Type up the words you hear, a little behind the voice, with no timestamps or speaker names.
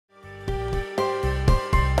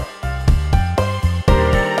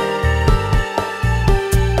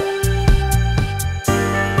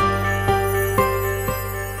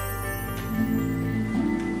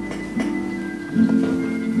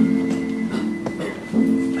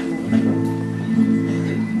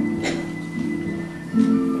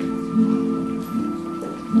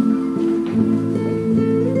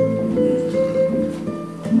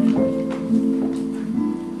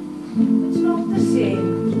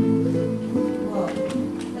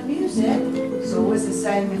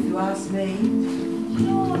me.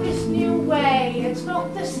 No, this new way, it's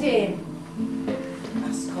not the same.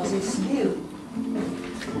 That's because it's new.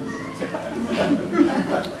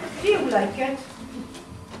 Do you like it?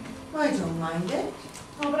 I don't mind it.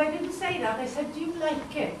 No, but I didn't say that. I said, do you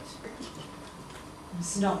like it?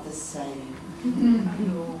 It's not the same.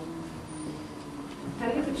 No.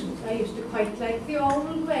 Tell you the truth, I used to quite like the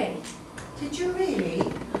old way. Did you really?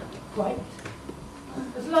 Quite.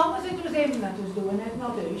 As long as it was him that was doing it,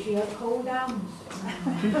 not her, she had cold hands.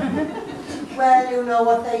 Well, you know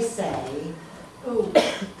what they say. Oh,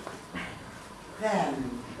 Them.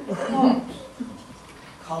 what?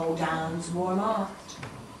 Cold hands, warm heart.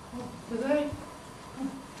 Do they?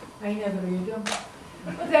 I never heard them.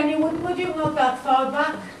 But then you wouldn't, would you, not that far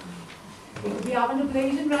back? You could be having a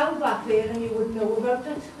blazing row back there and you wouldn't know about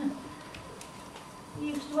it. He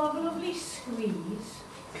used to have a lovely squeeze.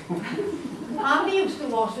 And he used to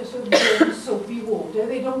wash us with warm soapy water.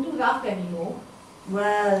 They don't do that anymore.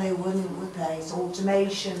 Well, they wouldn't, would they? It's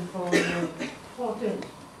automation for you. What is?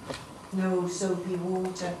 No soapy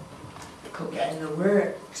water. Could get in the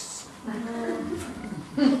works. And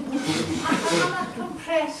that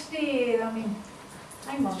compressed air, I mean,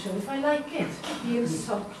 I'm not sure if I like it. Being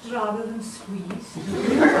sucked rather than squeezed.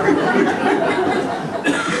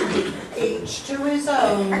 Each to his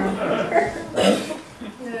own.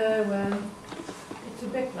 Yeah, well, it's a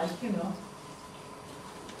bit like, you know.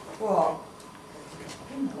 What?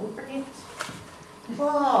 You know, it.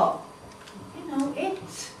 What? You know,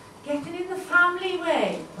 it. Getting in the family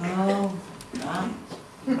way. Oh, that.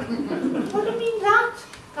 What do you mean that?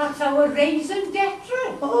 That's our raison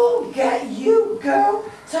d'etre. Oh, get you, girl.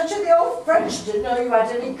 Such of the old French didn't know you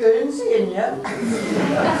had any Guernsey in you.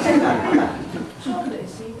 Trouble is,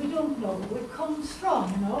 see, we don't know where it comes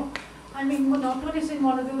from, you know. I mean, we're not when it's in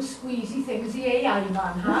one of those squeezy things the AI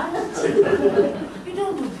man has. You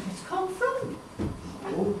don't know where it's come from.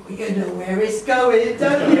 Oh, you know where it's going,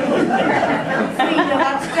 don't you? Frieda,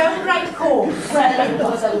 that's downright coarse. Well, it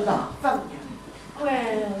was a laugh, haven't you?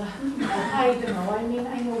 Well, I don't know. I mean,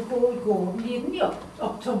 I know Paul Gordon, he isn't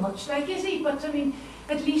up to much like, is he? But, I mean,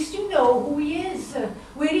 at least you know who he is,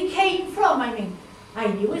 where he came from. I mean, I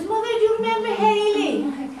knew his mother. Do you remember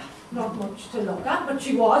Hayley? Not much to look at, but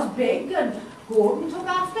she was big, and Gordon took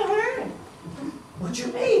after her. What do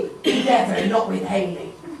you mean? Never, not with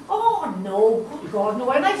Hayley. Oh, no, good God, no.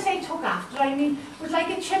 When I say took after, I mean, it was like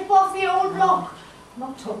a chip off the old block.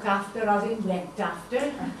 Not took after as in went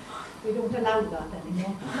after. They don't allow that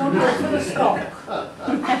anymore. Not go for the stock.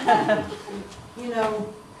 You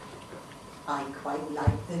know, I quite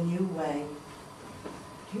like the new way.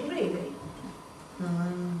 Do you really?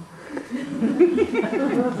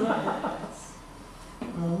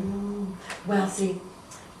 Well, see,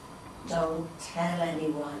 don't tell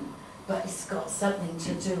anyone, but it's got something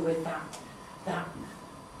to do with that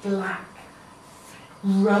black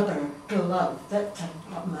rubber glove that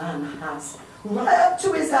man has. Right up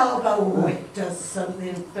to his elbow. Oh, it does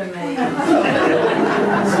something for me.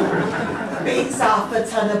 Beats half a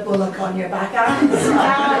ton of bullock on your back, hands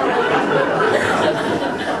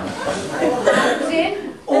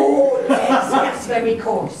in? Oh, yes, very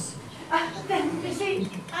coarse. Then, you see,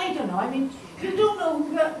 I don't know. I mean, you don't know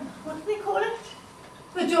who the, what do they call it?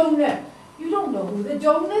 The donor. You don't know who the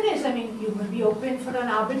donor is. I mean, you could be open for an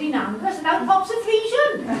Aberdeen Angus and out pops a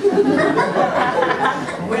Frisian.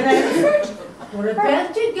 Winifred? Or a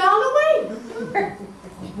belted Galloway.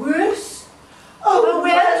 Worse. Oh, a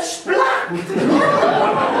Welsh black!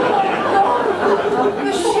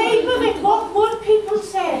 The shape of it, what would people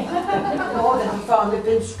say? Oh, then he found it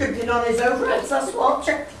been scripted on his overheads, that's what. I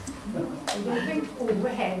don't think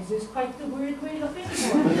overheads is quite the word we're looking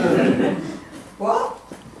for. What?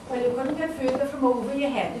 Well, you couldn't get further from over your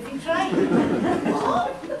head if you tried.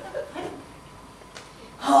 What?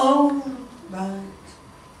 Oh, right.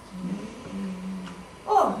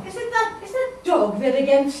 Oh, is it that dog there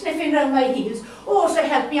again sniffing round my heels? Oh, so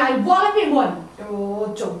help me, I'll wallop him one.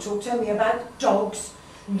 Oh, don't talk to me about dogs.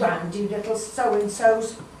 Randy little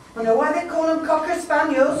so-and-sos. I know why they call them cocker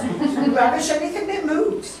spaniels. Ravish anything that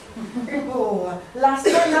moves. Oh, last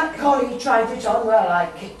time that collie tried it on, well, I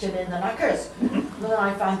kicked him in the knackers. Then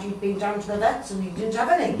I found he'd been down to the vets and he didn't have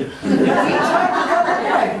any. He tried to come in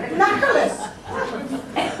there, knackerless.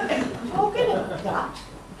 Talking about that,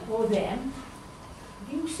 or them,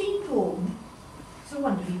 have you seen Gordon? It's a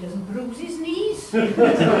wonder he doesn't bruise his knees.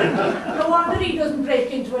 No wonder he doesn't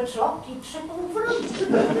break into a trot, he'd trip over him.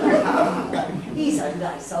 He's a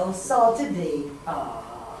nice old sort of thee.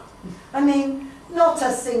 Ah, I mean, not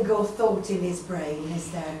a single thought in his brain,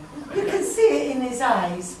 is there? You can see it in his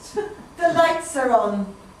eyes. The lights are on.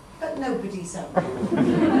 but nobody's home.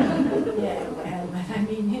 Yeah, well, I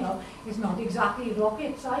mean, you know, it's not exactly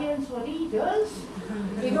rocket science what he does.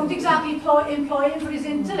 They don't exactly employ him for his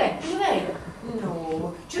intellect, do they?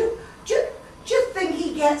 No. Do you think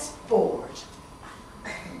he gets bored?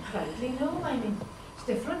 Frankly, no. I mean, it's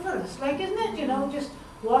different for us, like, isn't it? You know, just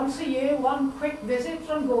once a year, one quick visit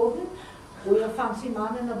from Gordon, with a fancy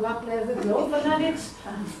man in a black leather glove, and then it's,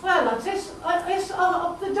 well, that's it. It's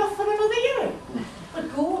up the duff for another year.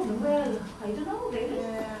 But Gordon, well, I don't know, really.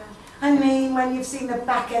 Yeah. I mean, when you've seen the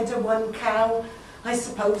back end of one cow, I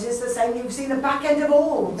suppose it's the same. You've seen the back end of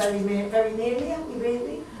all, very nearly, haven't you,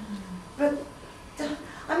 really? But,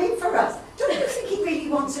 I mean, for us, don't you think he really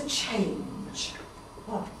wants a change?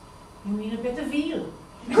 What? You mean a bit of veal?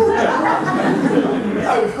 No,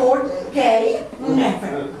 Gordon, gay?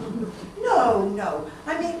 Never. No.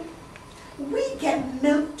 I mean, we get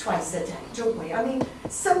milk twice a day, don't we? I mean,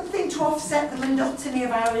 something to offset the monotony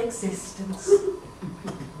of our existence.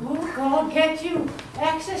 Oh, God, get you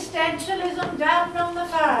existentialism down on the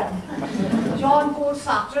farm. John Paul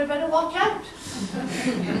Sartre better watch out.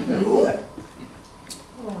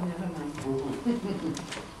 Oh, never mind.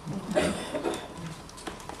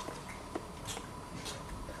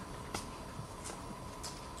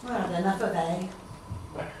 Well, enough of A.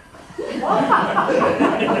 What?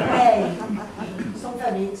 Hey, it's not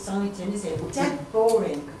very exciting, is it? Dead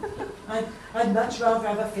boring. I'd much rather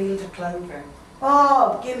have a field of clover.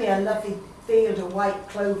 Oh, give me a lovely field of white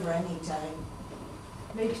clover any day.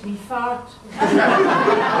 Makes me fart.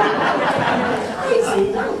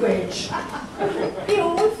 Crazy language. The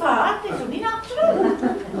old fart is only natural.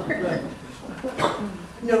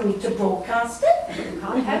 No need to broadcast it. You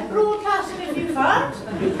can't help broadcasting if you fart.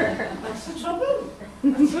 That's the trouble.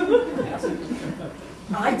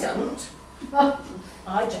 I don't.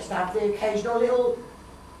 I just have the occasional little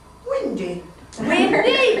windy.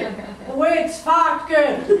 Windy! The words fart,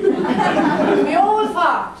 girl. We all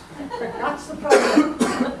fart. That's the problem.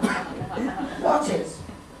 What is?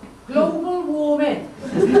 Global warming.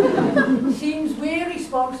 Seems we're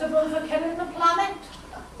responsible for killing the planet.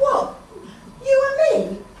 What? You and me?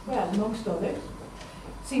 Well, amongst others.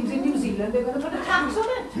 Seems in New Zealand they're going to put a tax on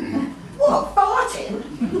it. What, farting?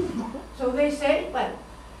 So they say, well,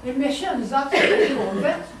 emissions, that's what they call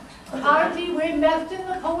it. Apparently we're melting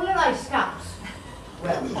the polar ice caps.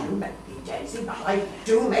 Well, you may be, Daisy, but I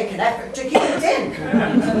do make an effort to keep it in.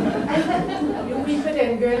 You keep it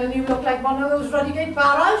in, girl, and you look like one of those Ruddygate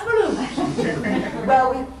barrage balloons.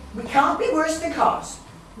 Well, we can't be worse than cars.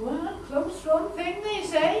 Well, close run thing, they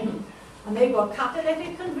say. And they've got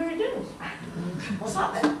catalytic converters. What's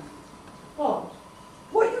that then? What?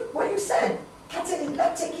 What you said?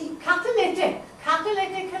 Catalytic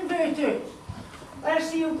converters. Well,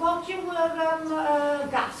 so you've got your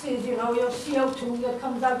gases, you know, your CO2 that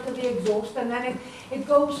comes out of the exhaust, and then it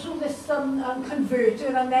goes through this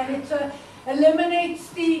converter, and then it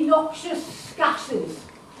eliminates the noxious gases.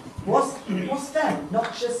 What's them?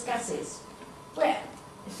 Noxious gases? Well,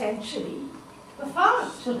 essentially, the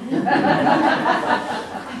fart.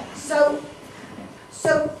 So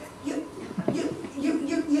you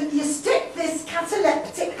stick this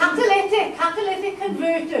catalytic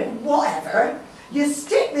converter. whatever. You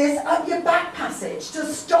stick this up your back passage to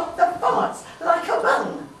stop the farts like a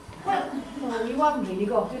bung. Well, no, you haven't really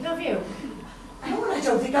got it, have you? No, I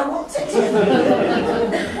don't think I want it.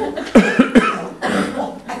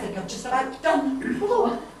 Oh, I think I'm just about done.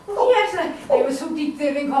 Oh, yes, they were so deep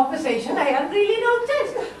there in conversation, I hadn't really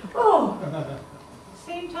noticed. Oh,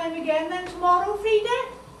 same time again then tomorrow, Frieda?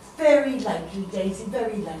 Very likely, Daisy,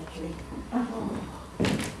 very likely.